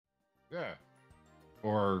Yeah.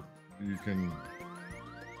 Or you can,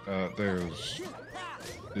 there's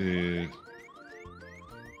the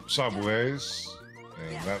subways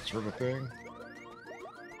and that sort of thing.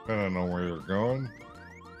 Depending on where you're going.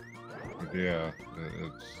 But yeah,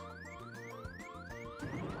 it's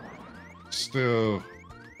still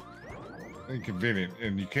inconvenient.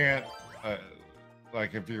 And you can't,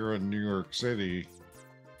 like if you're in New York City,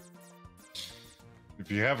 if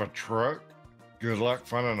you have a truck, good luck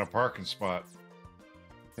finding a parking spot.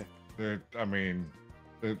 I mean,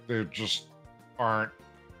 there just aren't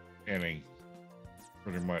any,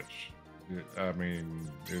 pretty much. I mean,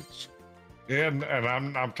 it's, and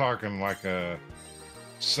I'm talking like a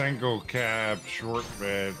single cab, short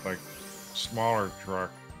bed, like smaller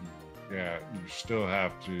truck. Yeah, you still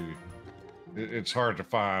have to. It's hard to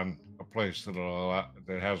find a place that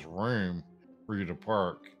has room for you to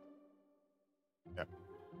park. Yeah.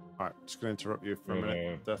 All right, just going to interrupt you for a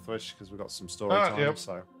minute, Deathwish, because we've got some story time. Yep.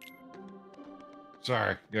 So.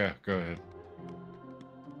 Sorry. Yeah, go ahead.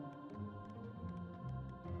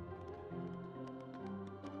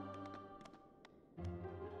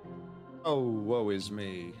 Oh, woe is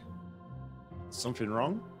me. Something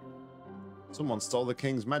wrong? Someone stole the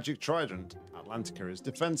king's magic trident. Atlantica is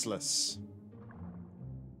defenseless.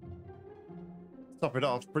 To top it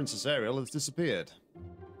off, Princess Ariel has disappeared.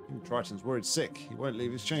 King Triton's worried sick. He won't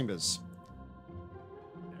leave his chambers.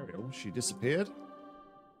 Ariel? She disappeared?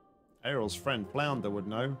 Ariel's friend Flounder would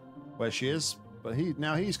know where she is, but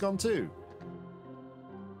now he's gone too.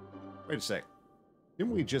 Wait a sec.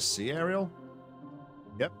 Didn't we just see Ariel?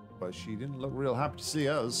 Yep, but she didn't look real happy to see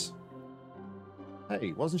us.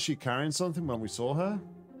 Hey, wasn't she carrying something when we saw her?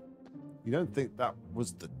 You don't think that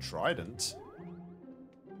was the trident?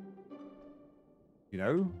 You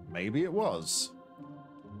know, maybe it was.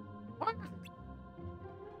 What?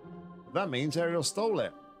 That means Ariel stole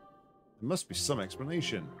it. There must be some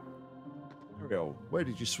explanation. Ariel, where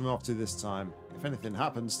did you swim off to this time? If anything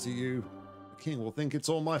happens to you, the king will think it's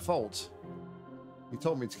all my fault. He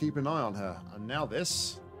told me to keep an eye on her, and now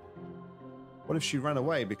this? What if she ran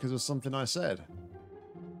away because of something I said?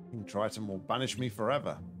 King Triton will banish me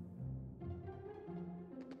forever.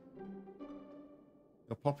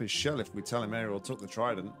 He'll pop his shell if we tell him Ariel took the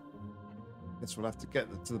trident. Guess we'll have to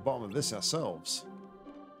get to the bottom of this ourselves.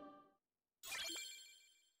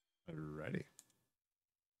 Alrighty.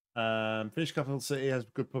 Finnish capital city has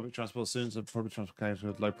good public transport soon, so public transportation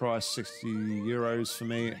with low price, €60 for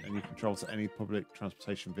me, and you can travel to any public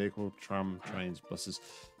transportation vehicle, tram, trains, buses.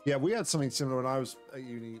 Yeah, we had something similar when I was at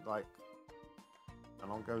uni, like, how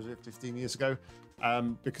long ago was it? 15 years ago.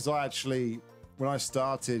 Because I actually, when I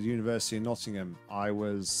started university in Nottingham, I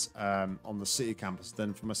was on the city campus.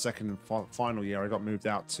 Then for my second and final year, I got moved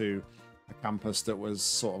out to a campus that was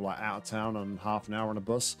sort of like out of town on half an hour on a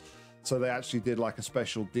bus. So they actually did like a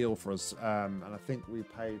special deal for us, and I think we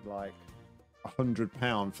paid like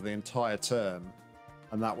 £100 for the entire term,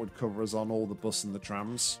 and that would cover us on all the bus and the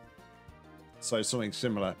trams. So something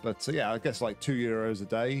similar, but yeah, I guess like €2 a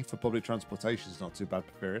day for public transportation is not too bad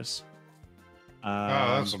for Furious.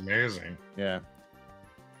 Oh, that's amazing. Yeah,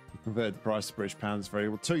 you converted the price to British pounds very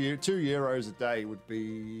well. €2 a day would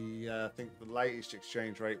be, I think the latest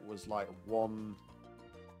exchange rate was like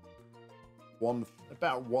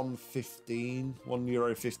about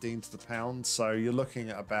 €1.15 to the pound. So you're looking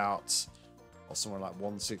at about somewhere like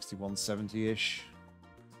 160, 170-ish.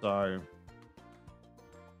 So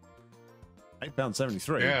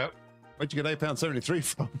 £8.73. Yeah. Where'd you get £8.73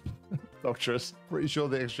 from? Doctress? Pretty sure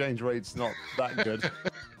the exchange rate's not that good.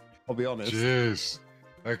 I'll be honest. Jeez.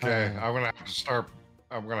 Okay, I'm gonna have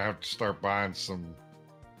to start buying some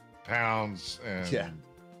pounds and yeah.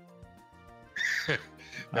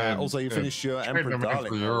 Also, you finished your Emperor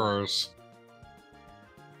Darling euros.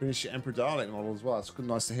 Finished your Emperor Darling model as well. It's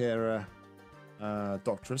nice to hear,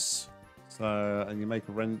 Doctress. So, and you made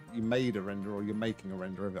a render, or you're making a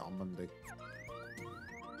render of it on Monday.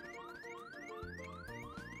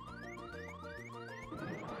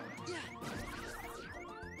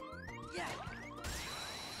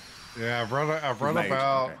 Yeah, I've read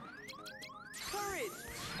about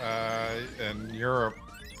in Europe,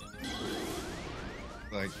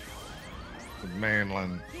 like the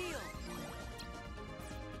mainland,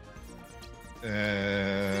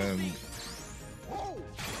 and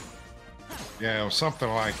yeah, it was something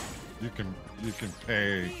like you can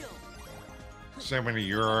pay so many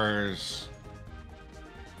euros,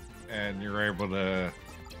 and you're able to,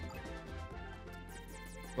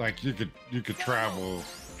 like, you could travel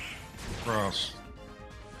across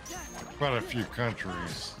quite a few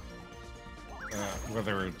countries,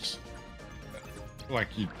 whether it's like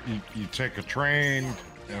you take a train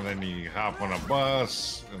and then you hop on a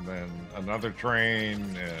bus, and then another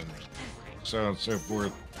train, and so on and so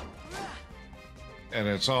forth. And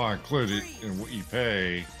it's all included in what you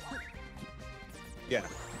pay. Yeah.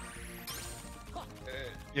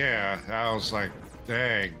 Yeah, I was like,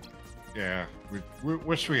 dang. Yeah, we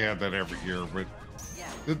wish we had that every year, but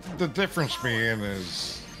the difference being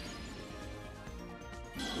is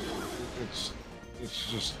it's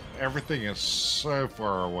just everything is so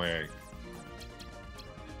far away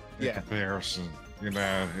in comparison. You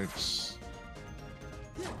know,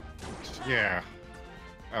 yeah.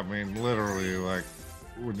 I mean, literally, like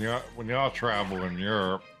when y'all travel in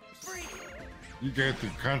Europe, you go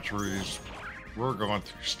through countries. We're going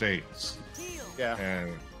through states. Yeah.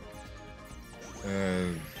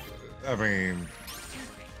 And I mean,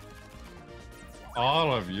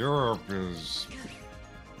 all of Europe is,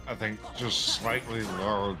 I think, just slightly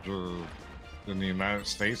larger than the United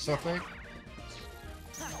States, I think.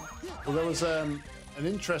 Well, there was an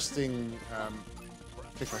interesting I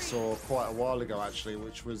think I saw quite a while ago, actually,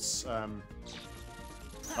 which was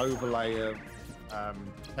overlay of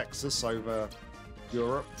Texas over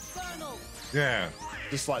Europe. Yeah.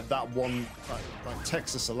 Just like that one, like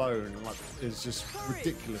Texas alone, like is just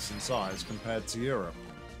ridiculous in size compared to Europe.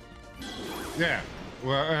 Yeah.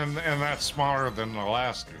 Well, and that's smaller than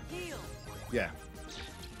Alaska. Yeah.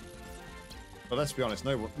 But let's be honest,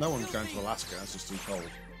 no one's going to Alaska. That's just too cold.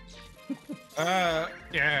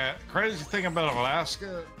 Yeah. Crazy thing about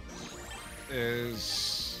Alaska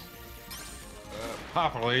is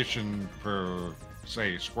population per,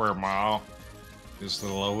 say, square mile is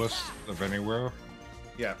the lowest of anywhere.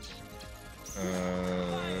 Yeah.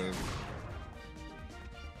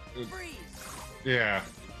 Yeah.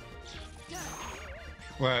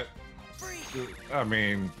 But I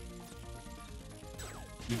mean,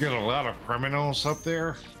 you get a lot of criminals up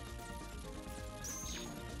there.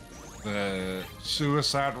 The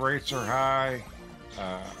suicide rates are high.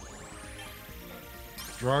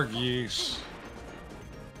 Drug use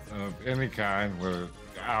of any kind, whether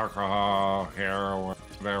alcohol, heroin,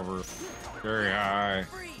 whatever, very high.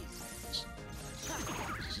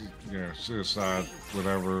 You know, suicide,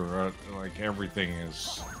 whatever. Like everything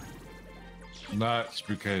is nuts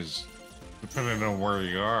because depending on where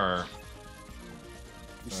you are,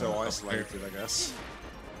 you're so isolated, I guess.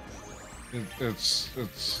 It's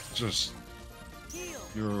just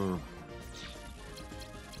you're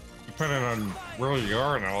depending on where you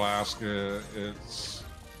are in Alaska. It's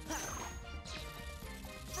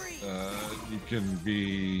you can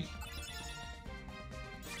be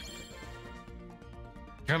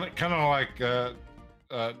kind of like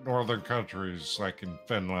northern countries, like in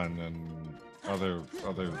Finland and other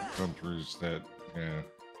countries that in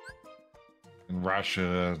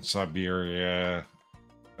Russia and Siberia.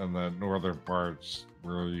 And the northern parts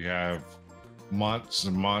where you have months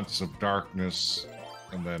and months of darkness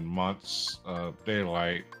and then months of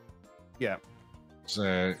daylight. Yeah.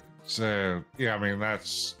 So yeah, I mean,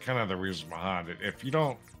 that's kind of the reason behind it. If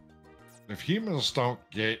humans don't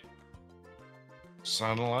get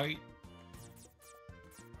sunlight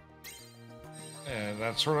and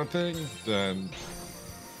that sort of thing, then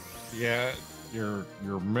yeah, your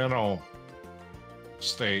mental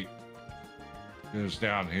state is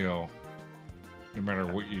downhill no matter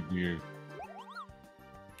what you do.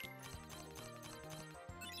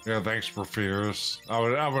 Yeah, thanks, Porphyrius.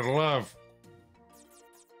 I would love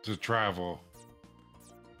to travel.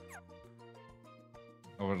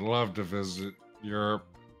 I would love to visit Europe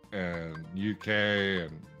and UK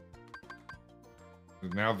and the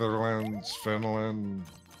Netherlands, Finland,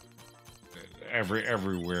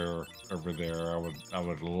 everywhere over there. I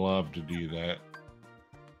would love to do that.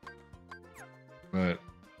 But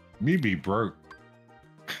me be broke.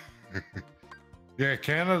 Yeah,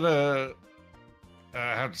 Canada, I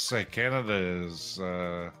have to say Canada is,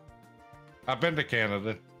 I've been to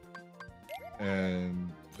Canada,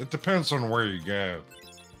 and it depends on where you go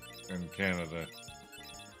in Canada.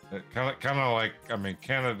 It kind of like, I mean,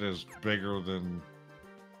 Canada is bigger than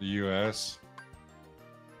the US,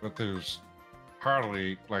 but there's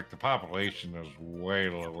hardly, like, the population is way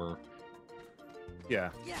lower. Yeah.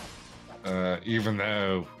 Even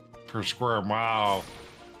though per square mile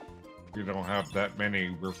we don't have that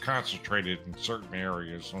many, we're concentrated in certain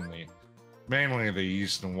areas on mainly the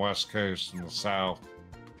east and west coast and the south.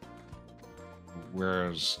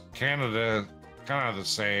 Whereas Canada, kind of the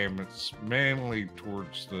same. It's mainly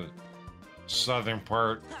towards the southern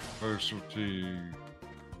part, closer to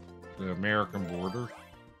the American border,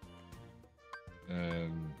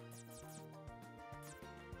 and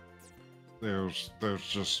there's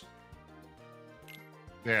just.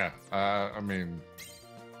 Yeah, I mean,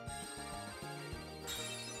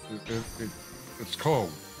 it's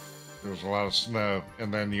cold. There was a lot of snow,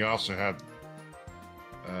 and then you also had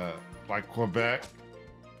like Quebec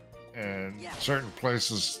and certain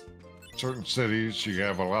places, certain cities. You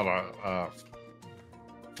have a lot of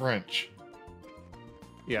French,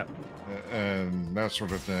 Yeah. and that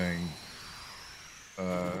sort of thing,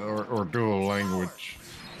 or dual language.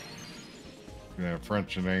 You know,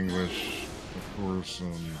 French and English, of course,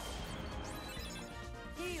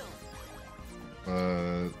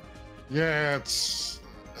 and yeah, it's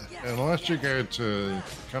unless you go to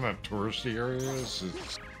kind of touristy areas,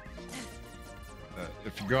 it's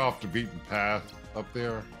if you go off the beaten path up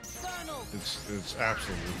there, it's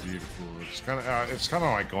absolutely beautiful. It's kind of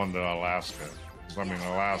like going to Alaska. 'Cause, I mean,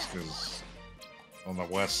 Alaska's on the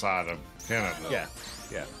west side of Canada. Yeah.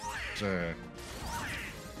 Yeah. So,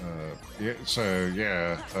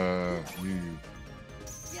 you.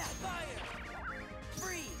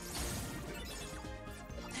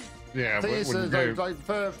 Yeah, Thing but is, when you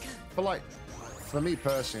go, for me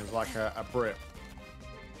personally, it's like a Brit.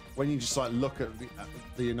 When you just like look at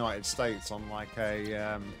the United States on like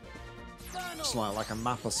a just like a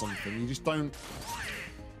map or something, you just don't.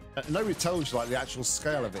 Nobody tells you like the actual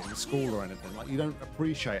scale of it in school or anything. Like you don't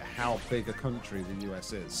appreciate how big a country the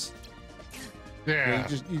US is. yeah,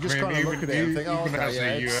 you just kind of look at it and think, oh, even okay, as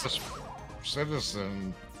yeah, a U.S.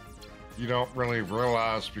 citizen, you don't really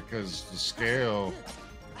realize because the scale,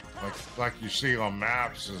 like you see on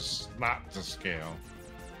maps, is not to scale.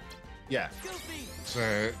 Yeah.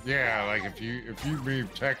 So yeah, like if you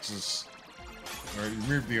move Texas or you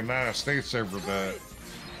move the United States over the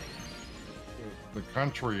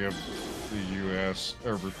country of the U.S.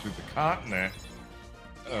 over to the continent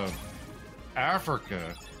of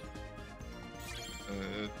Africa,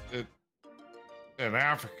 and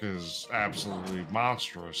Africa is absolutely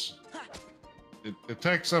monstrous. It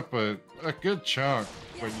takes up a good chunk,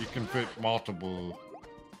 but you can fit multiple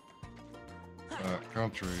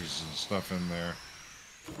countries and stuff in there.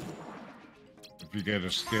 If you get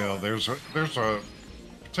a scale, there's a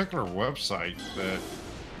particular website that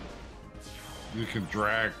you can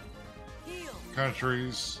drag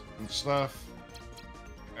countries and stuff,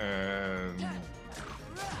 and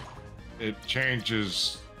it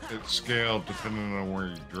changes its scale depending on where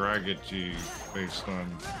you drag it to, based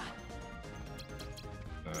on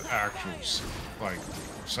actual like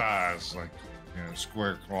size, like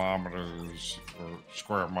square kilometers or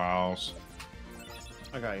square miles.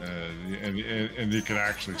 Okay. And you can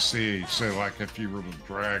actually see, so like if you were to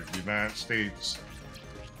drag the United States,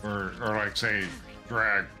 or like say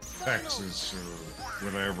drag Texas or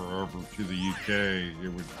whatever over to the UK, it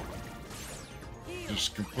would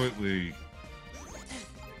just completely,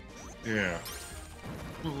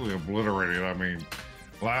 completely obliterate it. I mean,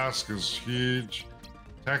 Alaska's huge.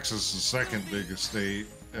 Texas is the second biggest state,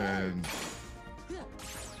 and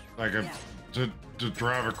like to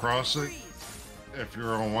drive across it, if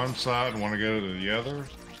you're on one side and want to go to the other,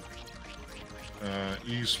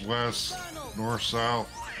 east, west, north, south,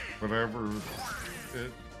 whatever,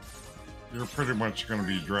 you're pretty much going to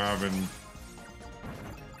be driving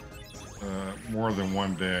more than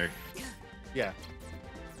one day. Yeah.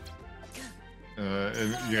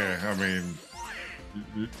 And I mean,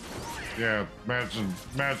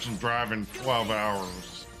 imagine driving 12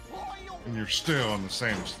 hours and you're still in the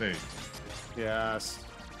same state. Yeah, it's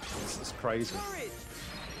crazy.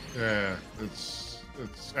 Yeah, it's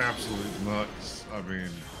absolutely nuts. I mean,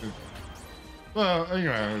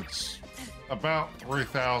 it's about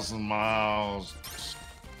 3,000 miles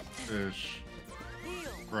ish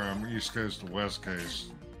from East Coast to West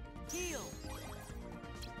Coast,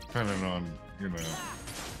 depending on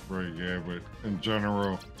where you go. But in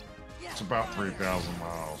general, it's about 3,000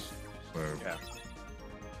 miles. So yeah.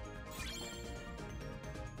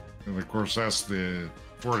 And of course, that's the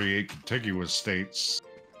 48 contiguous states,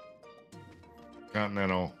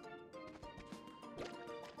 continental,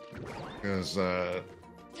 because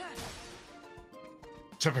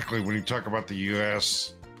typically when you talk about the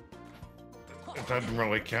U.S., it doesn't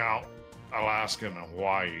really count Alaska and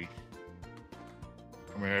Hawaii.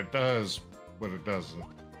 I mean, it does, but it doesn't.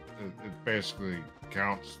 It basically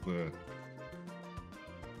counts the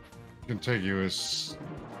contiguous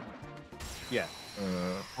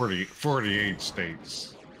 48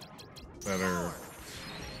 states that are,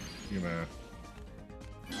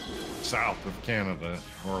 south of Canada,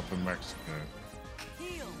 north of Mexico.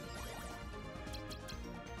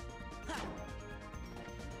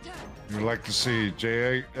 You'd like to see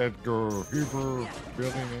J. Edgar Hoover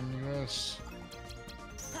building in the U.S.?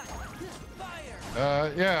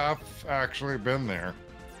 Yeah, I've actually been there.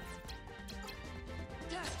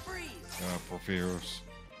 For fears.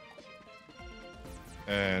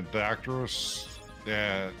 And the actress,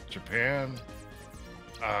 yeah, Japan.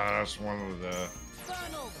 That's one of the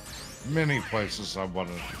many places I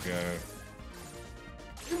wanted to go.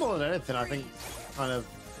 More than anything, I think kind of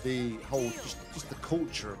the whole just the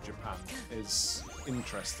culture of Japan is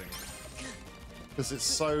interesting because it's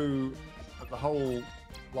so the whole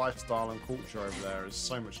lifestyle and culture over there is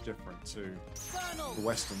so much different to the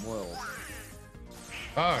Western world.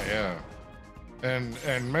 Oh yeah, and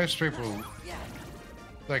most people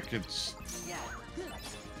think it's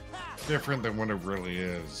different than what it really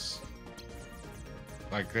is.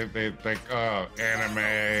 Like they think, oh, anime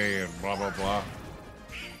and blah blah blah.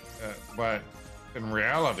 But in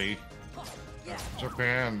reality,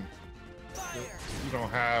 Japan, you don't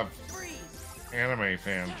have anime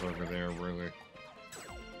fans over there really.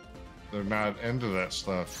 They're not into that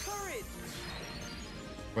stuff.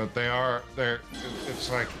 But they are.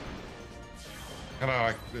 It's like kind of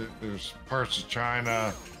like there's parts of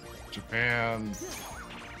China, Japan,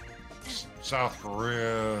 South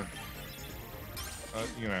Korea,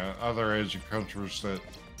 you know, other Asian countries that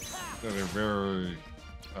are very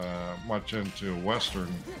much into Western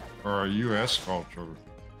or U.S. culture.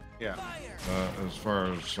 Yeah. As far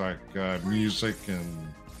as like music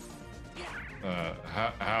and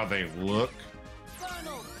how they look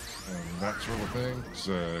and that sort of thing.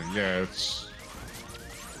 So yeah, it's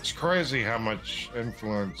crazy how much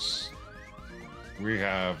influence we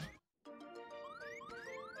have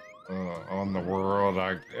on the world.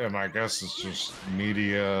 I guess it's just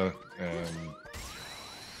media, and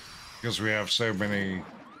because we have so many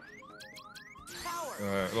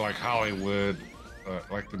like Hollywood,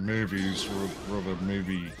 like the movies, we're the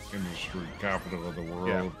movie industry capital of the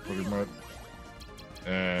world, pretty much.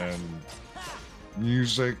 And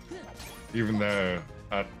music, even though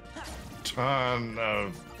a ton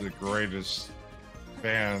of the greatest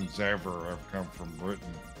bands ever have come from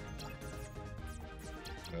Britain.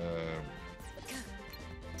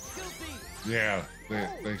 Yeah,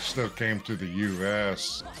 they still came to the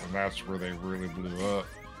U.S. and that's where they really blew up.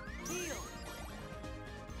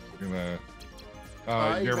 You know,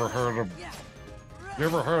 you ever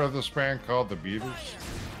heard of this band called the Beatles?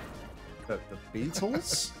 The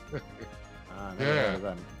Beatles?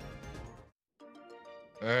 Yeah.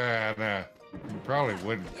 And you probably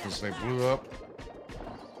wouldn't because they blew up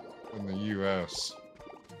in the U.S.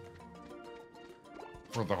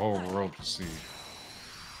 for the whole world to see.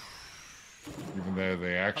 Even though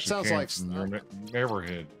they actually came from your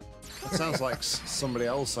neighborhood. It sounds like somebody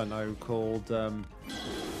else I know called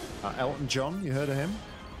Elton John. You heard of him?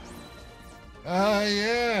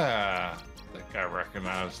 Yeah. I think I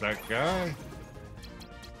recognize that guy.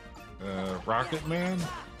 Rocket Man?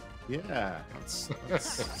 Yeah, that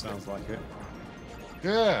sounds like it.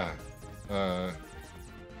 Yeah.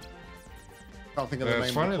 Can't think of the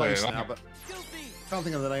name of the place now, but can't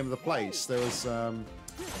think of the name of the place. There was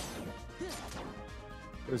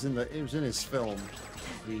it was in his film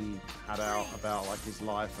he had out about like his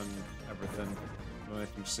life and everything. I don't know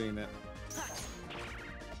if you've seen it.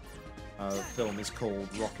 The film is called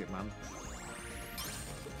Rocket Man.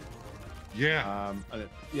 Yeah.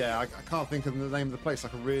 I can't think of the name of the place.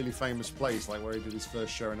 Like a really famous place, like where he did his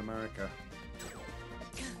first show in America.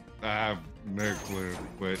 I have no clue,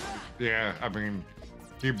 but yeah, I mean,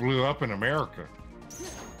 he blew up in America.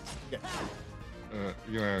 Yeah.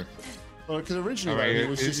 You know. Well, because originally he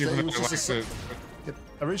was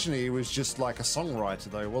originally he was just like a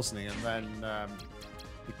songwriter, though, wasn't he? And then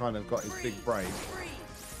he kind of got his big break.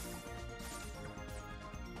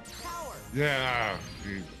 Yeah.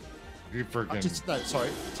 He freaking. No, sorry,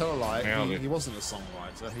 tell a lie. He wasn't a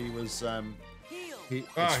songwriter. He was. He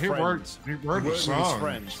wrote a song.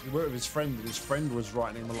 He worked with his friend, and his friend was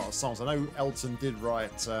writing him a lot of songs. I know Elton did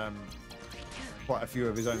write quite a few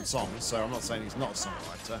of his own songs, so I'm not saying he's not a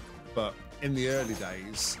songwriter. But in the early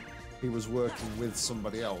days, he was working with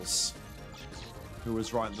somebody else who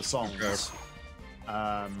was writing the songs. Okay.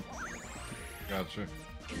 Gotcha.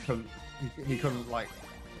 He couldn't like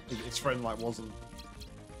his friend like wasn't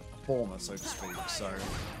a performer, so to speak. So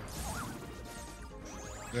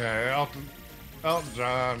yeah, Elton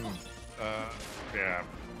John, yeah,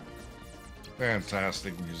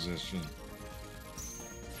 fantastic musician,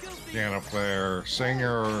 piano player,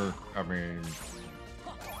 singer. I mean,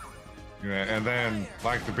 you know, and then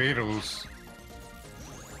like the Beatles,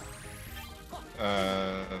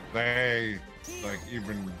 they like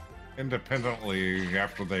even independently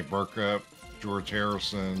after they broke up, George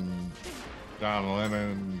Harrison, John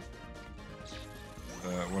Lennon,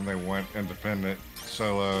 when they went independent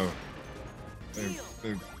solo,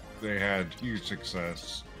 they had huge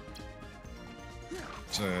success.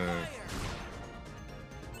 So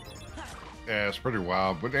Yeah, it's pretty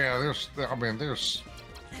wild. But yeah, I mean, there's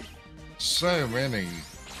so many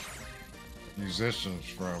musicians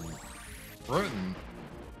from Britain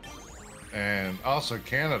and also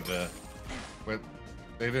Canada, but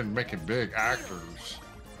they didn't make it big. Actors,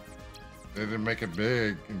 they didn't make it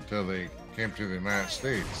big until they came to the United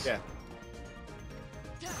States. Yeah.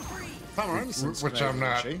 Pamela Anderson's Which I'm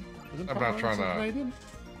Canadian, not. isn't she? Isn't I'm Pamela not trying Anderson to. Canadian?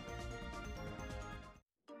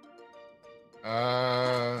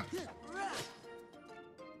 Uh, I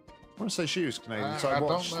want to say she was Canadian. So I I don't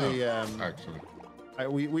watched know, the. actually.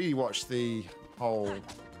 We watched the whole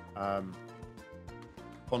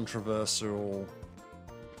controversial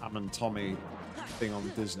Ham and Tommy thing on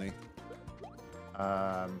Disney.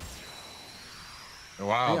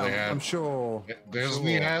 Wow, Yeah, they had. I'm sure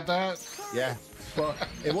Disney had that. Yeah, but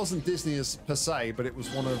it wasn't Disney as per se, but it was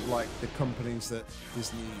one of like the companies that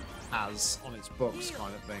Disney has on its books,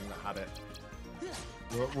 kind of thing, that had it.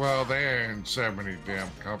 Well, they're in so many damn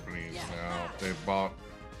companies now. They've bought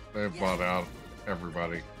out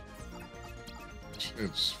everybody.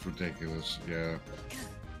 It's ridiculous. Yeah.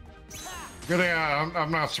 Good. Yeah,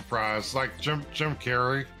 I'm not surprised. Like Jim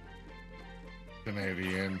Carrey,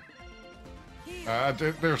 Canadian.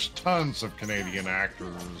 There's tons of Canadian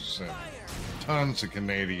actors and tons of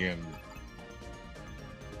Canadian,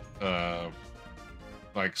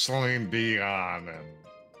 like Celine Dion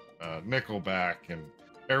and Nickelback, and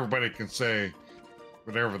everybody can say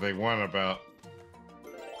whatever they want about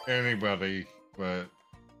anybody, but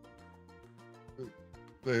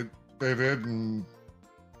they didn't.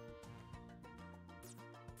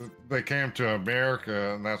 They came to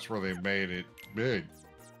America, and that's where they made it big.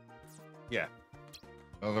 Yeah.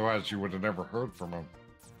 Otherwise, you would have never heard from them.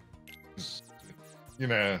 You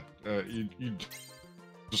know, you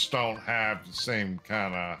just don't have the same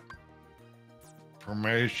kind of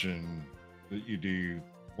promotion that you do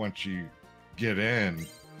once you get in.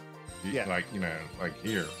 Yeah. Like, you know, like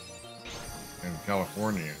here in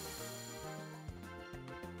California.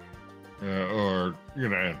 Or, you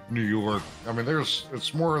know, New York. I mean,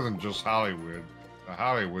 it's more than just Hollywood.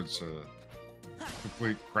 Hollywood's a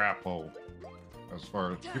complete crap hole. As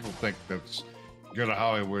far as people think that's, you go to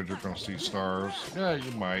Hollywood, you're going to see stars. Yeah,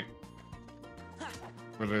 you might.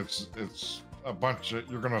 But it's a bunch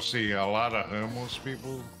of, you're going to see a lot of homeless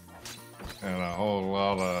people and a whole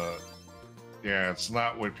lot of, yeah, it's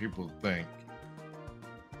not what people think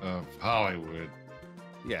of Hollywood.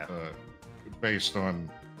 Yeah. Based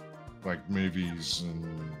on like movies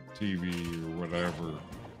and TV or whatever.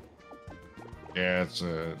 Yeah, it's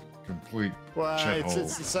a complete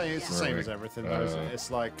it's the same. It's the same as everything, though, isn't it?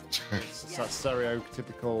 It's like it's that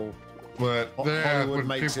stereotypical. But Hollywood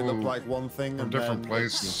makes it look like one thing, from and different then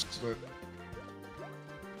places.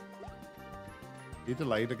 You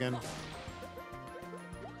delayed again.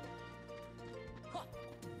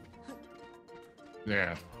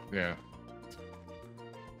 Yeah, yeah.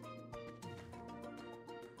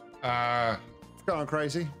 Go on,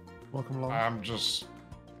 crazy. Welcome along. I'm just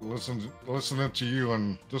listening to you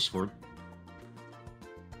on Discord.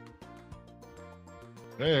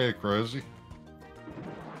 Hey, crazy.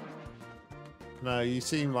 No, you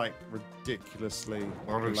seem like ridiculously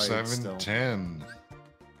Order delayed still. 710.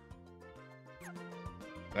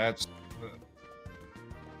 That's.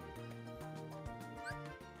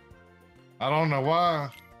 I don't know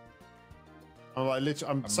why. I'm like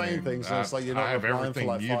literally, I'm saying things, and it's like you're I not have replying for everything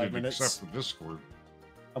like 5 muted minutes, except for Discord.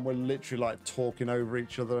 and we're literally like talking over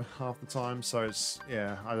each other half the time. So it's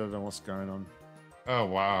I don't know what's going on. Oh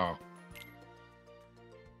wow.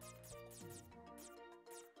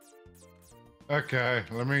 Okay,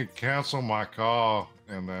 let me cancel my call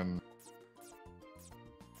and then.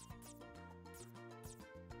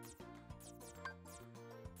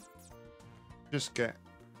 Just get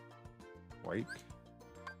wake.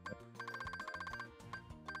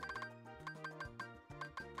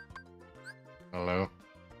 Hello.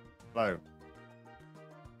 Hello.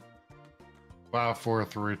 5, 4,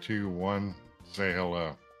 3, 2, 1. Say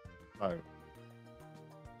hello. Hello.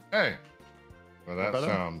 Hey. Well, that Better?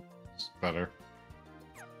 sounds better.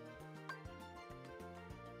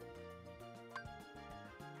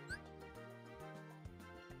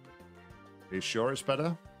 Are you sure it's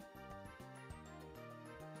better?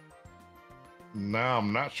 No,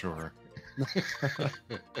 I'm not sure.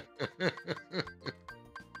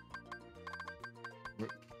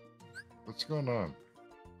 What's going on?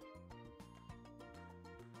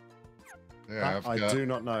 Yeah, I do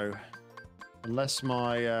not know. Unless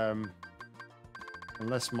my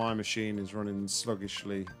machine is running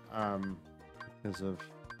sluggishly because of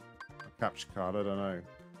a capture card, I don't know.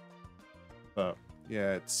 But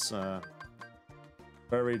yeah, it's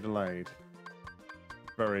very delayed.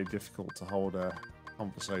 very difficult to hold a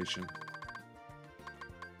conversation.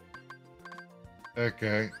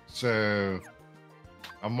 Okay, so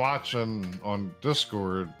I'm watching on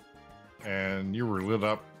Discord, and you were lit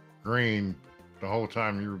up green the whole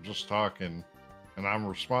time you were just talking, and I'm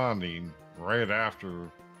responding right after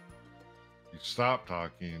you stopped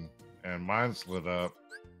talking, and mine's lit up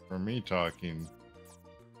for me talking.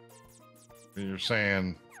 And you're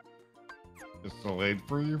saying it's delayed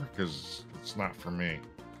for you because it's not for me.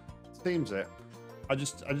 Seems it. I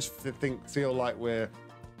just feel like we're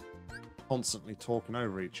constantly talking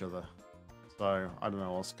over each other. So I don't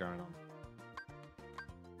know what's going on.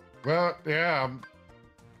 Well, yeah,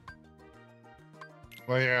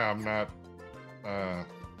 I'm not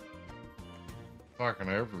talking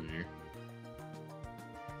over you.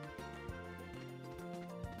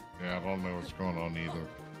 Yeah, I don't know what's going on either.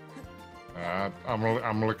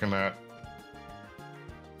 I'm looking at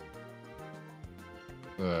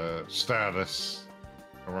the status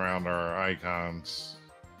around our icons,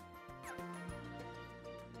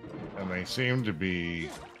 and they seem to be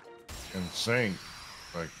in sync.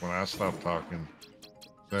 Like when I stop talking,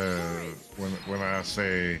 when I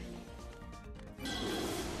say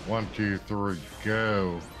 1, 2, 3,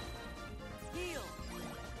 go.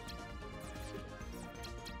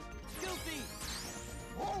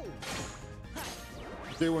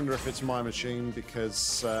 I do wonder if it's my machine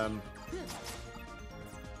because when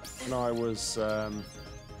I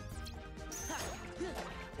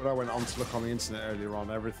went on to look on the internet earlier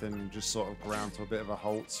on, everything just sort of ground to a bit of a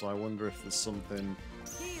halt. So I wonder if there's something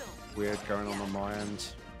weird going on my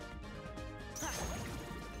end.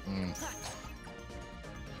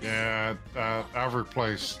 Yeah, I've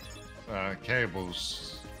replaced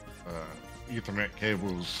cables, Ethernet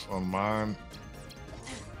cables on mine,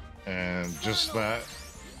 and just that,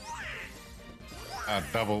 I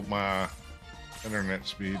doubled my internet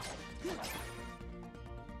speed.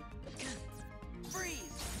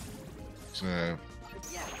 So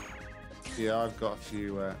yeah, I've got a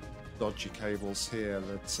few dodgy cables here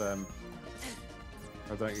that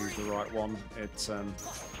I don't use the right one. It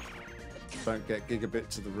don't get gigabit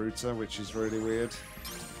to the router, which is really weird.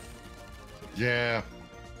 yeah,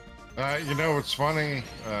 you know what's funny?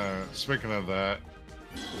 Speaking of that,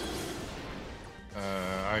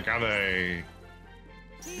 I got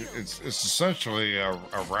it's essentially a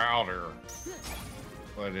router,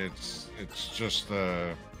 but it's just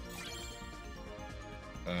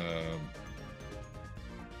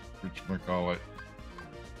whatchamacallit.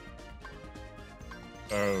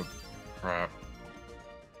 Oh crap,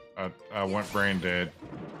 I went brain dead.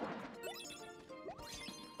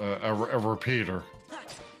 A repeater.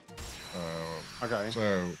 Okay.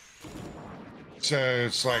 So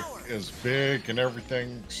it's like as big and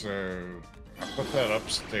everything, so I put that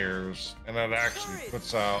upstairs, and it actually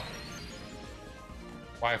puts out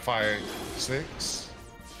Wi-Fi 6.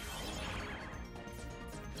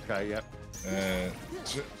 Okay, yep.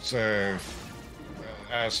 So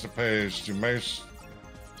as opposed to most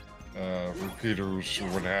repeaters or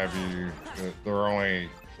what have you, they're only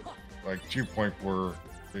like 2.4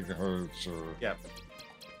 gigahertz or Yep.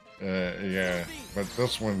 yeah, but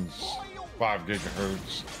this one's 5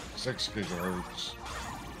 gigahertz, 6 gigahertz,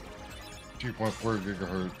 2.4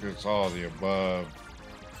 gigahertz. It's all of the above.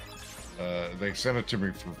 They sent it to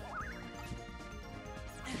me for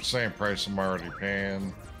the same price I'm already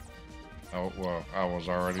paying. Well, I was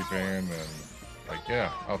already paying, and like, yeah,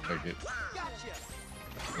 I'll take it.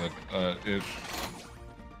 But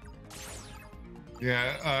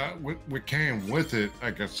what came with it,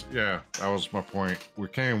 I guess, yeah, that was my point.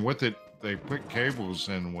 What came with it, they put cables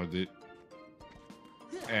in with it,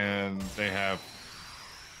 and they have,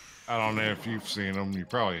 I don't know if you've seen them, you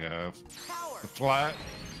probably have, the flat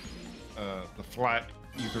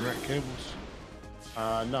Ethernet cables.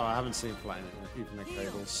 No, I haven't seen flat Ethernet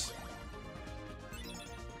cables.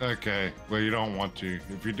 Okay, well, you don't want to.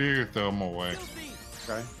 If you do, throw them away.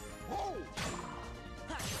 Okay.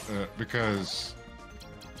 Because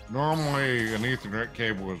normally an Ethernet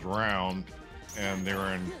cable is round, and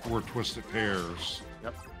they're in 4 twisted pairs.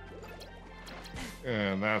 Yep.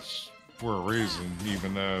 And that's for a reason,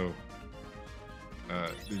 even though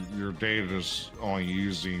your data is only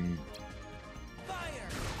using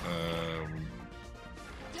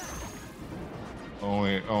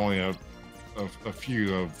only a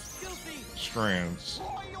few of strands,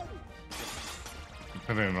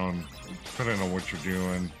 depending on what you're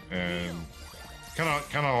doing, and kind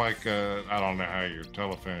of like I don't know how your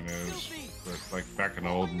telephone is, but like back in the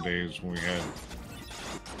olden days when we had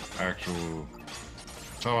actual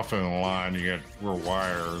telephone line, you had 4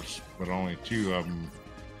 wires, but only 2 of them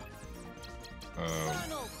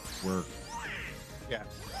work. Yeah.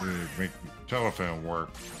 To make the telephone work.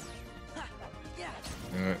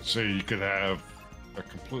 So you could have a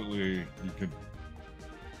completely, you could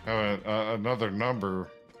have another number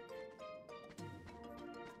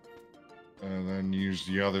and then use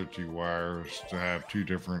the other two wires to have two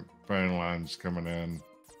different phone lines coming in.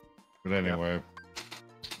 But anyway,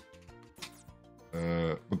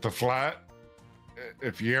 with the flat,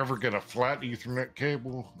 if you ever get a flat Ethernet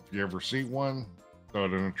cable, if you ever see one, throw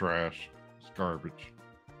it in the trash. It's garbage.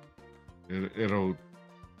 It'll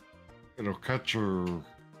cut your,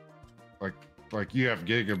 like you have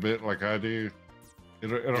gigabit like I do.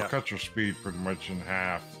 It'll cut your speed pretty much in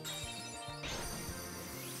half.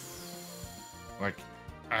 Like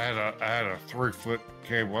I had a 3-foot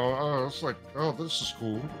cable. Oh, it's like, oh, this is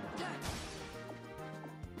cool.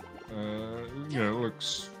 You know, it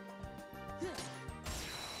looks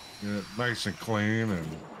nice and clean and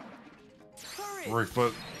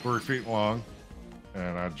 3 feet long,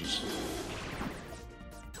 and I just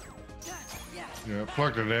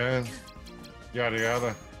plugged it in, yada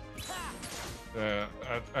yada.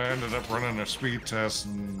 I ended up running a speed test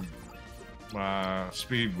and my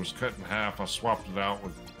speed was cut in half. I swapped it out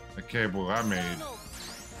with a cable I made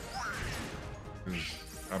because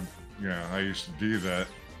I used to do that.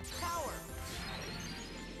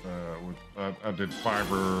 I did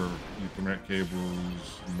fiber, Ethernet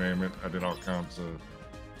cables, you name it. I did all kinds of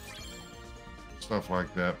stuff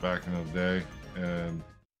like that back in the day, and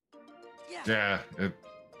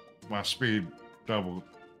my speed doubled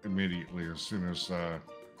immediately as soon as I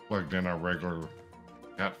plugged in a regular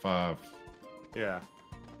Cat 5. Yeah.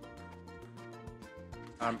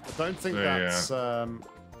 I don't think that's. I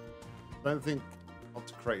don't think. Not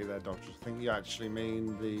to correct you there, Doctor. I think you actually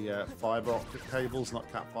mean the fiber optic cables, not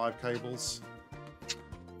Cat 5 cables.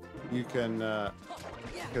 You can,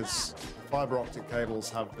 because fiber optic cables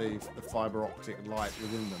have the fiber optic light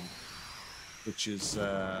within them, which is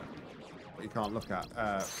what you can't look at.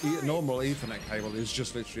 Normal Ethernet cable is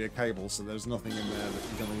just literally a cable, so there's nothing in there that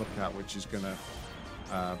you're going to look at, which is going to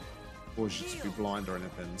cause you to be blind or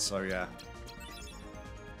anything. So yeah.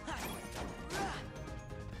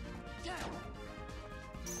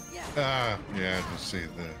 Just see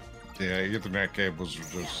the Ethernet cables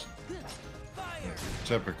are just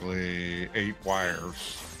typically 8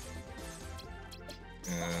 wires,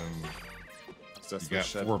 and so you got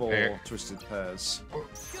 4 twisted pairs.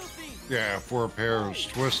 Yeah, 4 pairs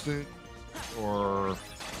twisted, or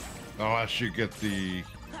unless you get the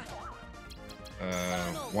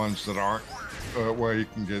ones that aren't, well, you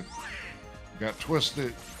got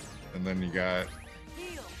twisted, and then you got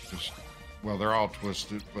just. Well, they're all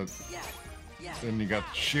twisted, but then you got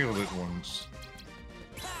the shielded ones,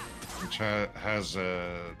 which has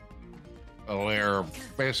a layer of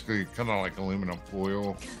basically kind of like aluminum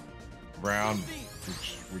foil around,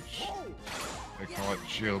 which they call it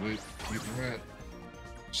shielded Ethernet.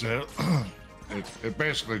 So it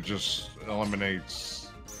basically just eliminates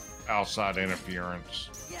outside interference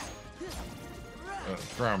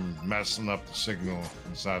from messing up the signal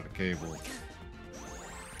inside the cable.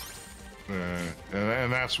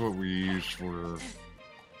 And that's what we use for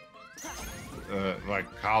like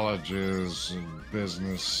colleges and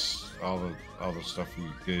business, all the stuff we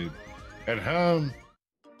did at home.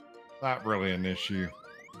 Not really an issue.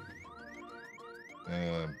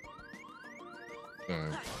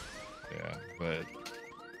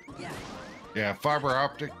 Fiber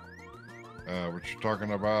optic. What you're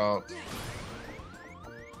talking about?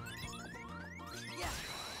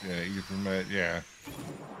 Yeah, Ethernet. Yeah,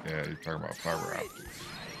 you're talking about fiber optic.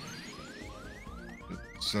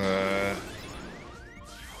 It's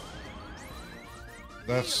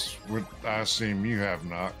that's what I assume you have,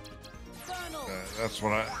 Nock. That's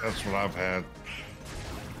what I've had.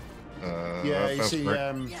 You see,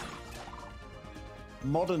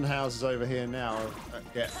 modern houses over here now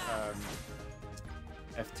get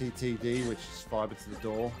FTTD, which is fiber to the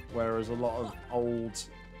door, whereas a lot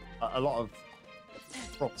of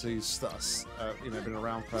properties that are, been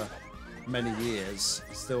around for many years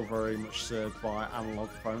still very much served by analog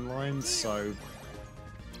phone lines. So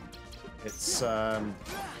it's the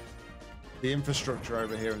infrastructure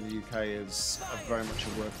over here in the UK is very much a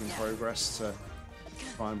work in progress to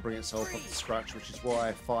try and bring itself up to scratch, which is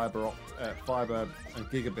why fiber and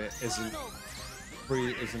gigabit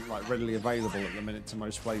isn't like readily available at the minute to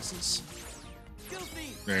most places.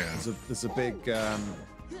 Yeah, there's a big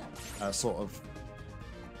sort of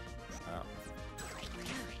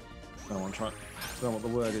I don't know what the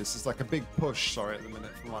word is. It's like a big push, at the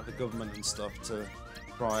minute from like the government and stuff to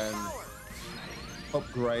try and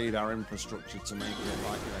upgrade our infrastructure to make it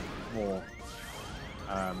like more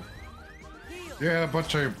Yeah, a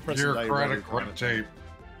bunch of Present-day bureaucratic kind red of thing. tape.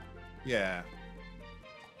 Yeah.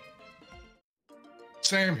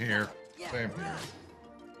 Same here. Same here.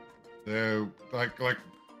 So, like,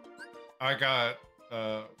 I got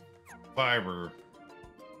fiber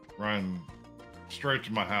run straight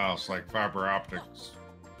to my house, like fiber optics,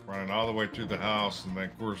 running all the way to the house, and then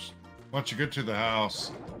of course, once you get to the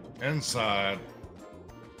house, inside,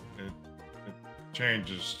 it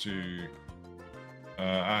changes to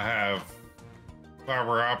I have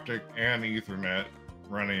fiber optic and Ethernet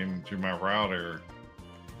running to my router.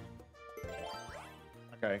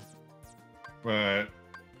 Okay. But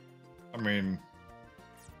I mean,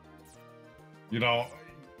 you don't,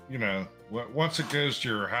 once it goes to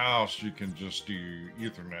your house, you can just do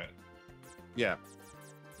Ethernet. Yeah.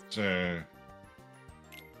 So,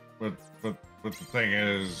 but the thing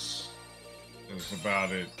is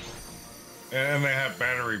about it, and they have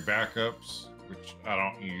battery backups, which I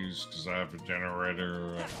don't use because I have a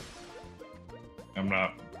generator. I'm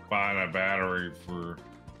not buying a battery for.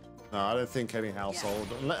 No, I don't think any household,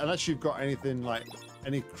 unless you've got anything like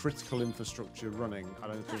any critical infrastructure running, I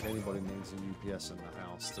don't think anybody needs a UPS in the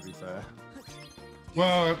house, to be fair.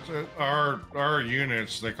 Well, our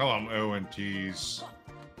units, they call them ONTs.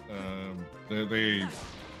 They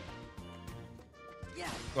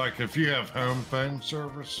like if you have home phone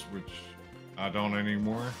service, which I don't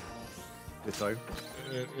anymore. Ditto.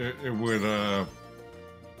 It would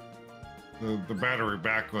the battery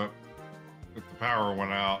backup, if the power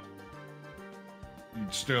went out,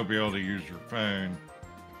 you'd still be able to use your phone.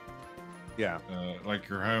 Yeah. Like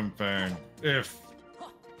your home phone, if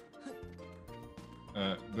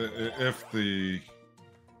the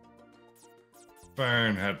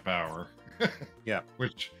phone had power. Yeah.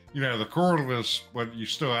 Which, the cordless, but you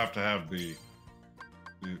still have to have the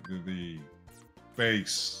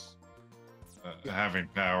base having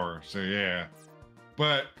power. So yeah,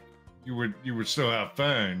 but you would still have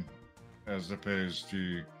phone, as opposed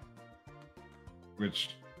to,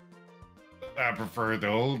 which I prefer the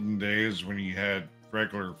olden days when you had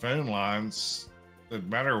regular phone lines. Didn't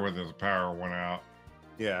matter whether the power went out.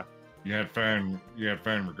 Yeah. You had phone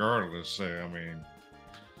regardless. So I mean,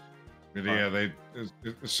 but yeah, they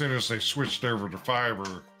as soon as they switched over to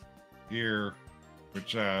fiber here,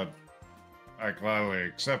 which I gladly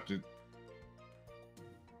accepted,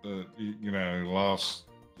 you lost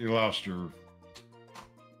your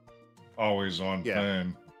always on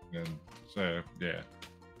phone, and so yeah.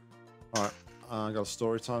 All right, I got a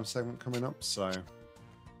story time segment coming up, so.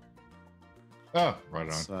 Oh, right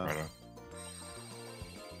on, right on.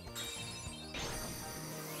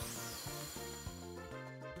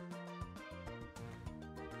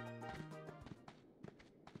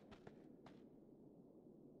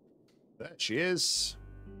 There she is.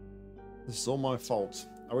 This is all my fault.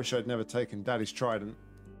 I wish I'd never taken Daddy's trident.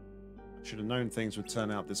 I should have known things would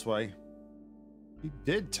turn out this way. He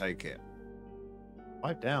did take it.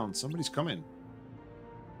 Pipe down, somebody's coming.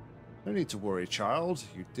 No need to worry, child.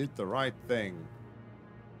 You did the right thing.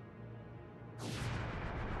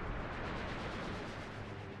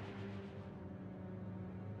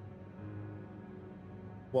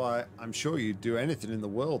 Why, I'm sure you'd do anything in the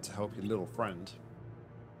world to help your little friend.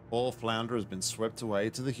 Poor Flounder has been swept away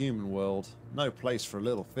to the human world. No place for a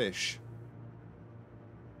little fish.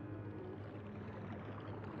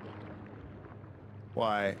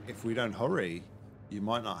 Why, if we don't hurry, you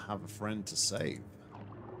might not have a friend to save.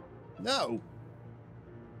 No!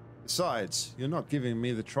 Besides, you're not giving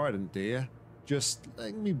me the trident, dear. Just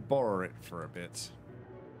let me borrow it for a bit.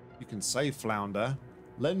 You can save Flounder,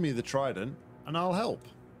 lend me the trident, and I'll help.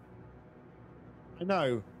 I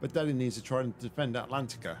know, but Daddy needs a trident to defend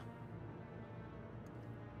Atlantica. I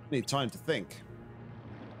need time to think.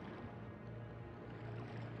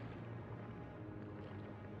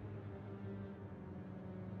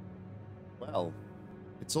 Well,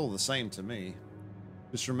 it's all the same to me.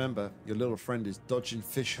 Just remember, your little friend is dodging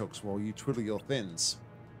fish hooks while you twiddle your fins.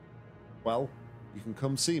 Well, you can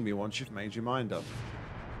come see me once you've made your mind up.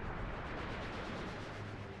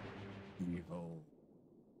 Evil.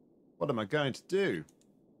 What am I going to do?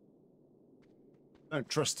 Don't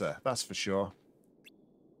trust her, that's for sure.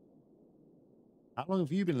 How long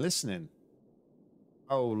have you been listening?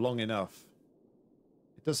 Oh, long enough.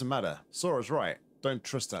 It doesn't matter. Sora's right. Don't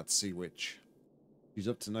trust that sea witch. She's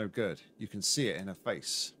up to no good. You can see it in her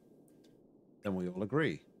face. Then we all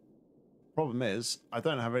agree. Problem is, I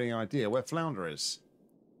don't have any idea where Flounder is.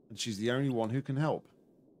 And she's the only one who can help.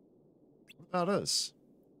 What about us?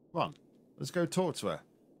 Come on, let's go talk to her.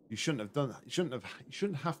 You shouldn't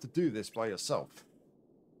have to do this by yourself.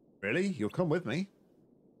 Really? You'll come with me?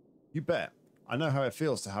 You bet. I know how it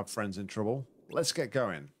feels to have friends in trouble. Let's get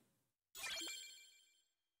going.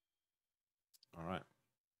 All right.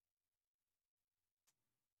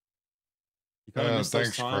 You kind of miss those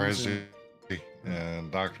Thanks, times Crazy and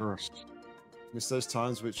Doctor. miss those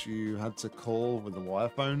times which you had to call with the wire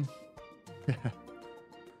phone.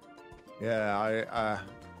 Yeah,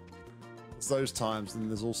 it's those times, and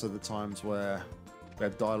there's also the times where we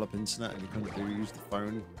had dial-up internet and you couldn't use the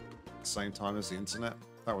phone at the same time as the internet.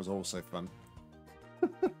 That was also fun.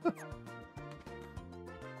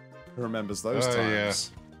 Who remembers those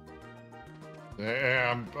times?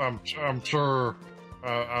 Yeah, I'm sure.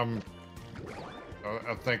 I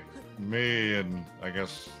think me and I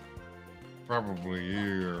guess probably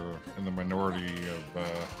you are in the minority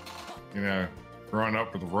of growing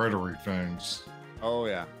up with rotary phones. Oh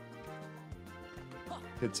yeah.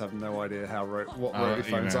 Kids have no idea how what rotary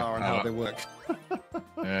phones are and how they work.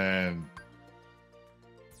 And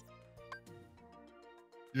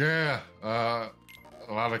yeah, a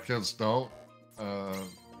lot of kids don't.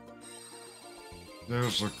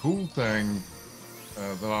 There's a cool thing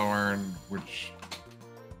that I learned, which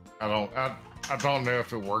I don't know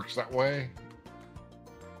if it works that way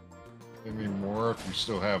anymore. If you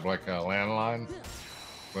still have like a landline,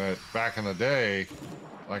 but back in the day,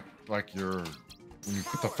 like when you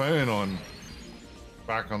put the phone on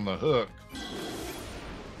back on the hook,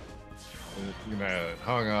 it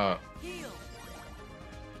hung up,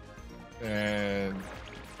 and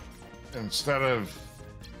instead of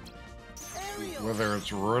whether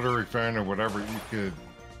it's a rotary phone or whatever, you could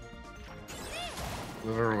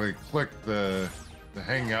literally click the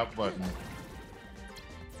hang up button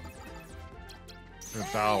to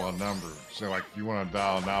dial a number. So like if you want to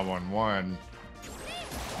dial 911,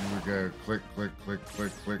 you would go click, click, click,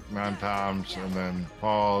 click, click 9 times and then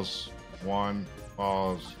pause 1,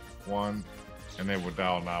 and they would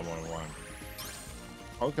dial 911.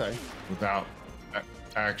 Okay. Without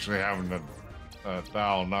actually having to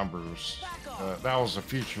dial numbers. That was a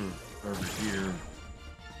feature over here.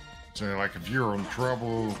 So like if you're in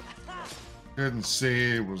trouble, couldn't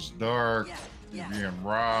see, it was dark, you're being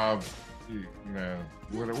robbed,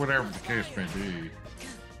 whatever the case may be.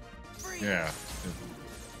 Yeah,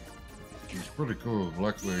 it was pretty cool.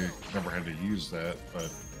 Luckily, never had to use that,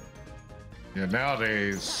 but yeah,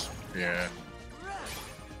 nowadays,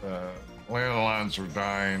 landlines are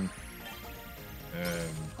dying,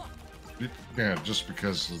 and just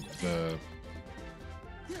because of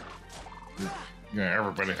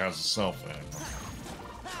everybody has a cell phone.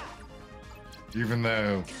 Even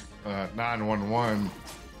though 911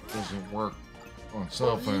 doesn't work on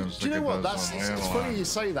cell phones, do you know what? It's funny you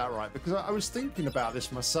say that, right? Because I was thinking about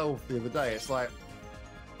this myself the other day. It's like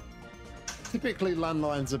typically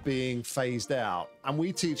landlines are being phased out, and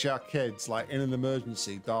we teach our kids, like, in an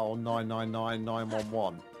emergency, dial 999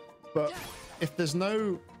 911. But if there's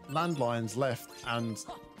no landlines left and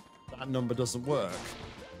that number doesn't work,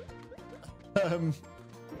 I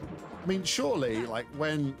mean, surely, like,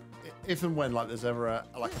 if and when like there's ever a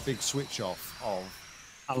big switch off of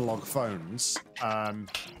analog phones,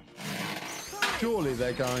 surely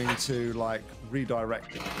they're going to like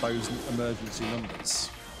redirect those emergency numbers.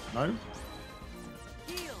 No?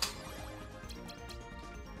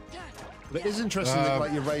 But it is interesting that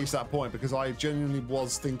like you raised that point, because I genuinely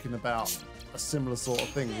was thinking about a similar sort of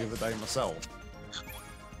thing the other day myself.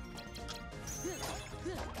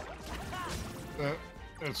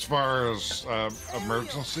 As far as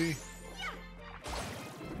emergency,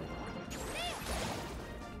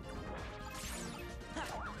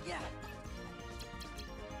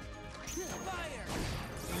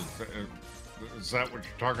 is that what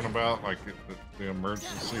you're talking about? Like the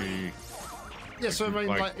emergency? Yeah, so I mean,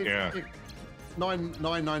 like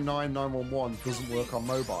 999 911 doesn't work on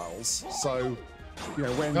mobiles. So,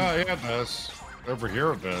 when... Oh, yeah, it does. Over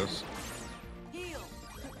here it does.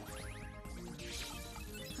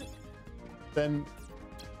 Then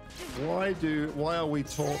why are we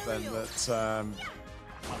taught then that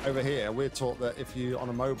over here we're taught that if you're on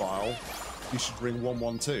a mobile, you should ring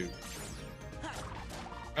 112?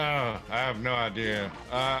 I have no idea.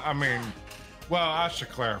 I mean, well, I should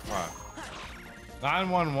clarify.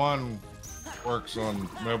 911 works on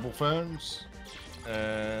mobile phones,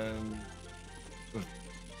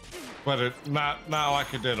 but it not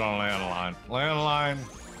like it did on landline. Landline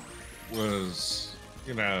was,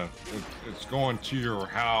 it's going to your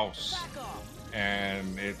house,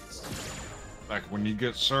 and it's like when you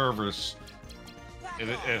get service,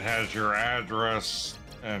 it has your address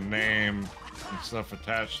and name and stuff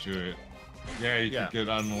attached to it. Yeah, you can get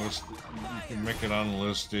unlisted. You can make it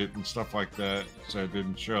unlisted and stuff like that, so it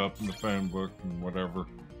didn't show up in the phone book and whatever.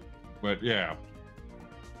 But yeah.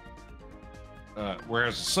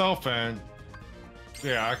 Whereas a cell phone,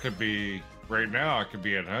 yeah, I could be right now. I could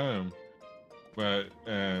be at home, but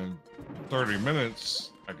in 30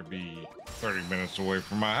 minutes, I could be 30 minutes away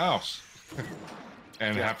from my house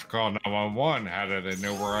and have to call 911. How do they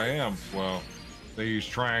know where I am? Well, they use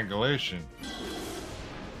triangulation.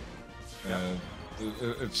 And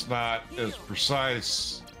it's not as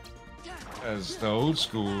precise as the old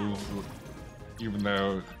school, even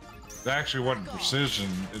though it actually wasn't precision.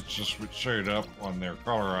 It's just what showed up on their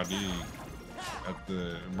caller ID at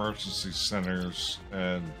the emergency centers,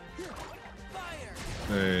 and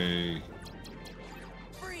they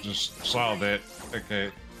just saw that,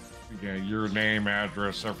 okay, your name,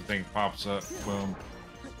 address, everything pops up, boom.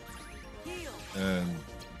 And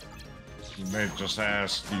they just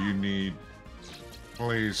asked, do you need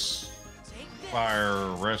police, fire,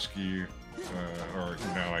 rescue, or,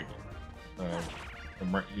 like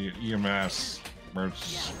EMS,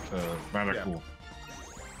 emergency, medical.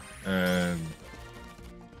 And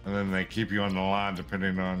then they keep you on the line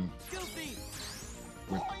depending on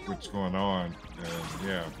what's going on. And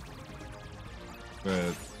yeah.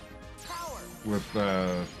 But with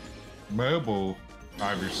mobile,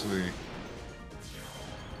 obviously,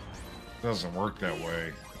 doesn't work that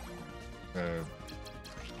way.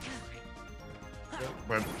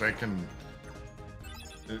 But they can.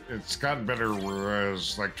 It's gotten better.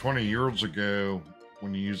 Whereas, like 20 years ago,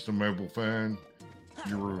 when you used a mobile phone,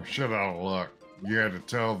 you were shit out of luck. You had to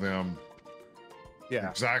tell them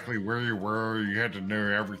exactly where you were. You had to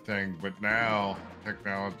know everything. But now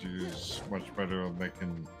technology is much better, and they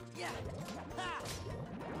can,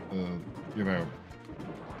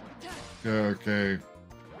 okay.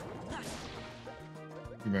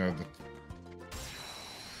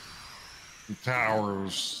 The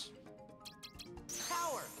towers.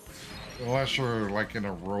 Unless you're like in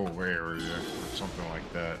a rural area or something like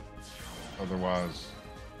that. Otherwise,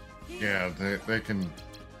 yeah, they can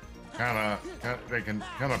kind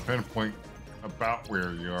of pinpoint about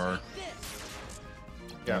where you are.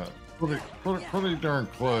 Yeah, pretty darn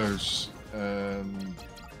close. But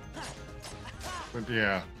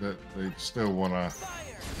yeah, they still want to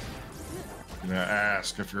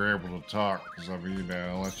ask if you're able to talk, because I mean,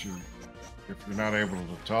 if you're not able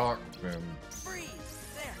to talk, then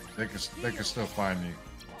they can still find you.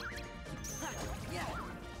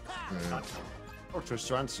 Fortress,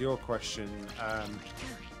 to answer your question,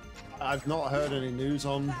 I've not heard any news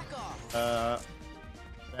on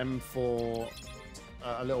them for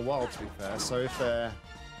a little while, to be fair. So if they're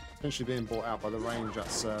potentially being bought out by the range,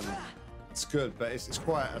 that's good. But it's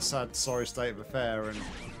quite a sad, sorry state of affair, and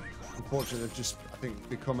unfortunately, they've just, I think,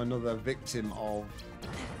 become another victim of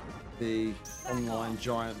the online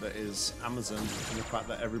giant that is Amazon, and the fact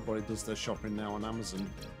that everybody does their shopping now on Amazon.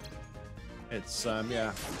 It's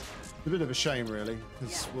it's a bit of a shame, really,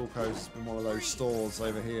 because Wilco's been one of those stores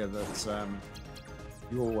over here that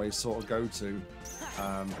you always sort of go to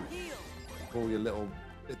for all your little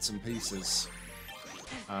bits and pieces.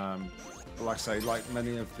 But like I say, like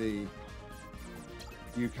many of the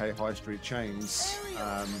UK high street chains,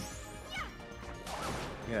 I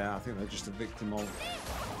think they're just a victim of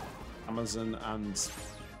Amazon and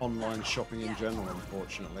online shopping in general,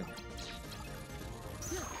 unfortunately.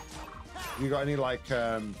 You got any like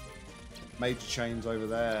major chains over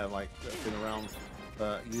there, like that have been around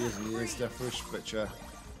for years and years, Defrish, but you're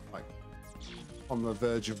like on the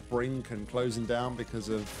verge of brink and closing down because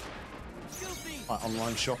of like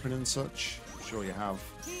online shopping and such? I'm sure you have.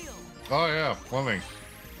 Oh yeah, plenty.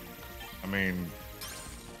 I mean,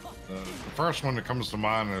 the first one that comes to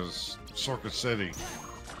mind is Circuit City.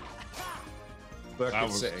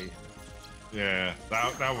 Circuit City. Yeah,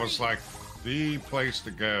 that was like the place to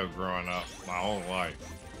go growing up my whole life.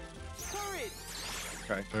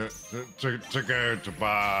 Okay. To go to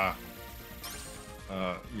buy,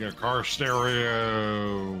 car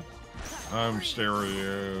stereo, home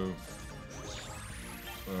stereo,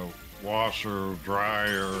 washer,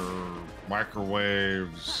 dryer,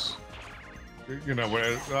 microwaves.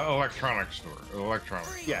 Electronics store.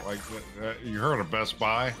 Electronics. Yeah. Like you heard of Best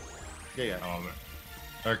Buy? Yeah.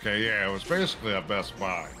 Okay, yeah, it was basically a Best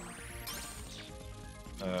Buy.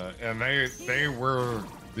 And they were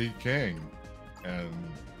the king. And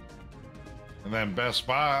then Best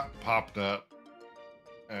Buy popped up,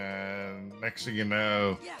 and next thing you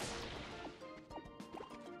know,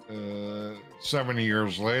 70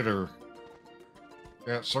 years later,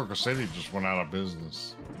 Circuit City just went out of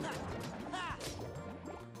business.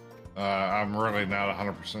 I'm really not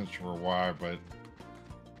 100% sure why, but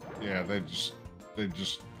yeah, they just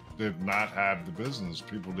did not have the business.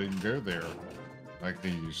 People didn't go there. like they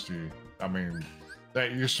used to. I mean,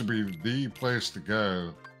 that used to be the place to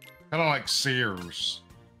go. Kind of like Sears.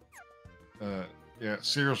 Yeah,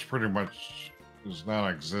 Sears pretty much is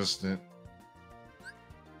non-existent.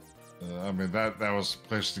 I mean, that was the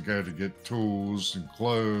place to go to get tools and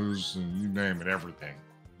clothes and you name it, everything.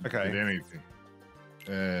 Okay. Get anything.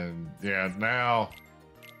 And yeah, now,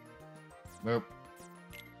 nope.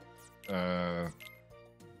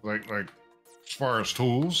 Like as far as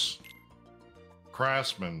tools,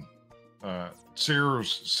 Craftsman,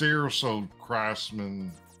 Sears sold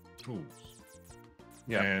Craftsman tools.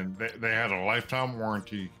 Yeah. And they had a lifetime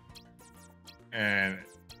warranty. And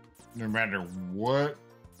no matter what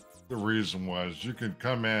the reason was, you could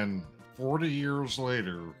come in 40 years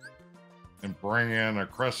later and bring in a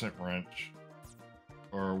crescent wrench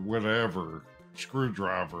or whatever,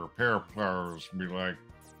 screwdriver, a pair of pliers, and be like,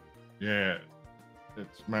 yeah,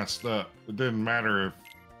 it's messed up. It didn't matter if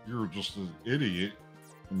you were just an idiot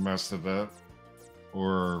and messed it up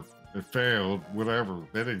or it failed, whatever.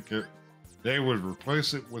 They didn't get, they would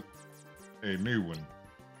replace it with a new one.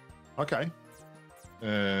 Okay.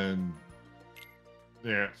 And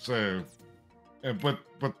yeah, so, but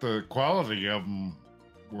the quality of them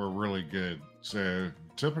were really good. So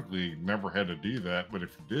typically never had to do that, but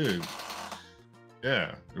if you did,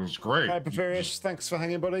 yeah, it was great. Hi, Bavarius. Thanks for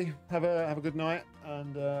hanging, buddy. Have a good night,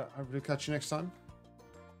 and hopefully catch you next time.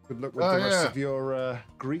 Good luck with the rest of your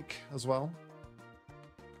Greek as well.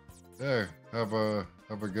 Yeah, have a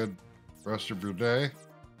good rest of your day.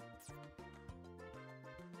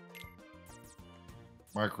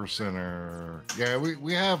 Micro Center. Yeah,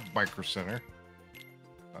 we have Micro Center.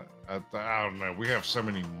 I don't know. We have so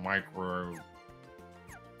many micro,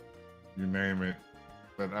 you name it.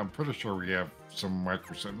 But I'm pretty sure we have some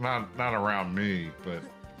Micro Center. Not around me, but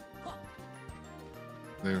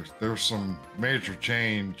there's some major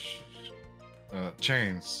chains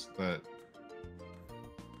that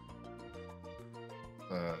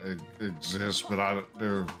exist, but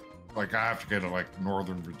they're like, I have to go to like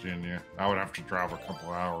Northern Virginia. I would have to drive a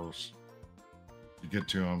couple hours to get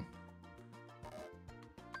to them.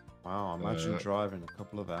 Wow, imagine driving a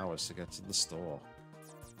couple of hours to get to the store.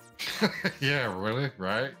 Yeah, really,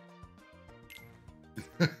 right?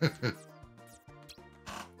 Yeah,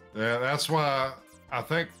 that's why I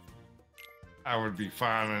think I would be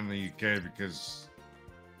fine in the UK, because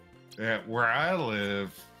where I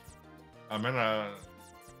live, I'm in a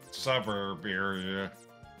suburb area,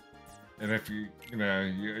 and if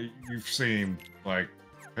you've seen like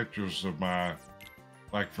pictures of my,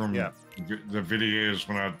 like from the videos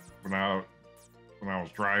when I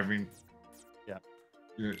was driving.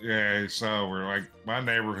 Yeah, so we're like, my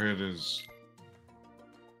neighborhood is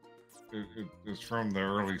it's from the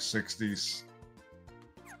early 60s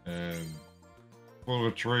and full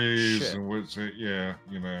of trees and woods. Yeah,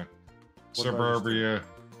 suburbia.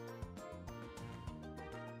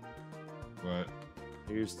 But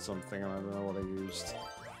I used something and I don't know what I used.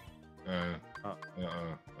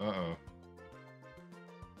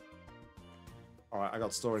 All right, I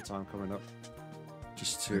got story time coming up.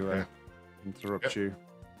 Just to interrupt you.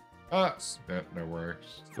 No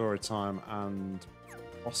worries. Story time and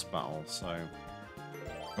boss battle, so.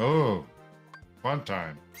 Oh, fun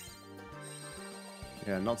time.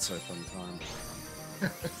 Yeah, not so fun time.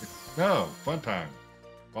 No, fun time.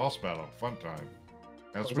 Boss battle, fun time.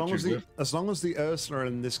 That's as long as the Ursula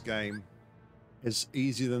in this game is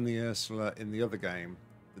easier than the Ursula in the other game,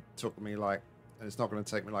 it took me and it's not going to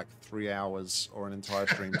take me like 3 hours or an entire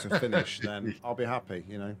stream to finish, then I'll be happy,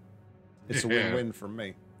 It's a win-win from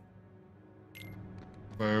me.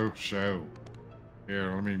 Oh, show.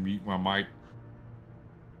 Here, let me mute my mic.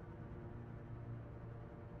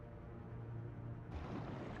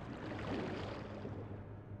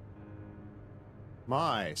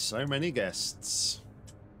 My, so many guests.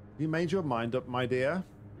 You made your mind up, my dear?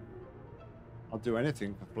 I'll do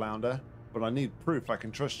anything for Flounder, but I need proof I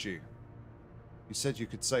can trust you. You said you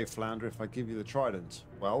could save Flounder if I give you the trident.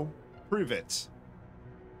 Well, prove it.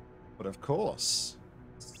 But of course.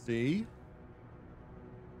 See?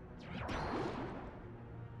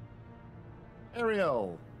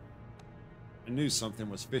 Ariel! I knew something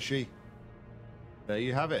was fishy. There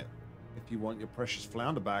you have it. If you want your precious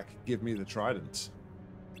Flounder back, give me the trident.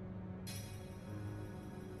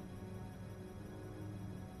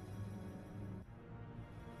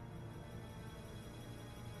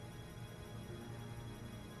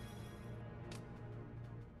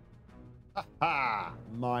 Ha!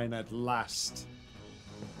 Mine at last.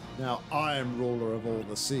 Now I am ruler of all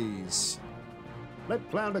the seas. Let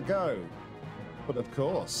Flounder go. But of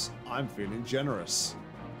course, I'm feeling generous.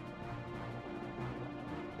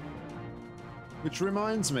 Which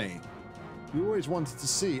reminds me, you always wanted to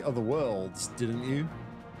see other worlds, didn't you?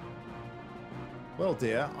 Well,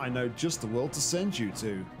 dear, I know just the world to send you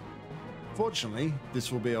to. Fortunately,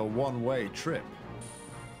 this will be a one-way trip.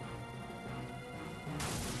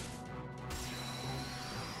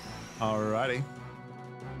 Alrighty.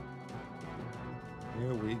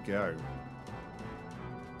 Here we go.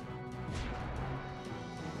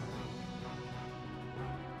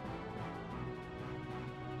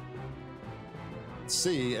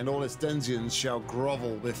 Sea and all its denizens shall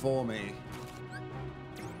grovel before me.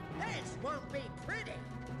 This won't be pretty.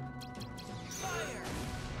 Fire!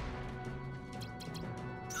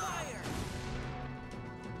 Fire!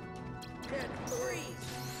 Get freeze!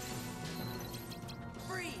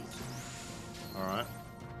 Freeze! All right.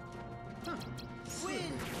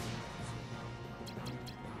 Wind!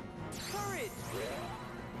 Courage!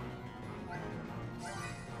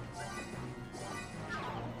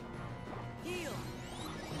 Heal!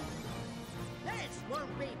 This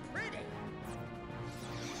won't be pretty.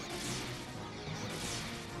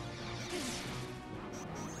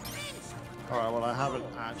 All right. Well, I haven't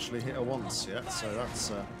actually hit her once yet, so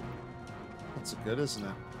that's good, isn't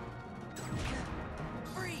it?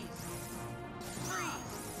 Freeze!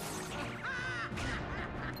 Freeze!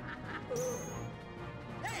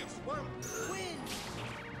 This won't win.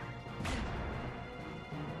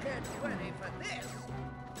 Get ready for this.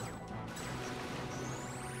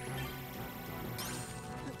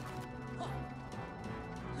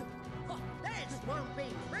 This won't be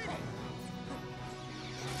pretty.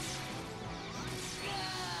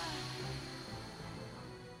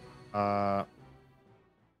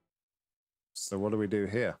 So what do we do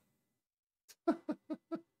here?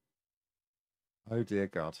 Oh dear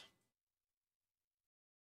God.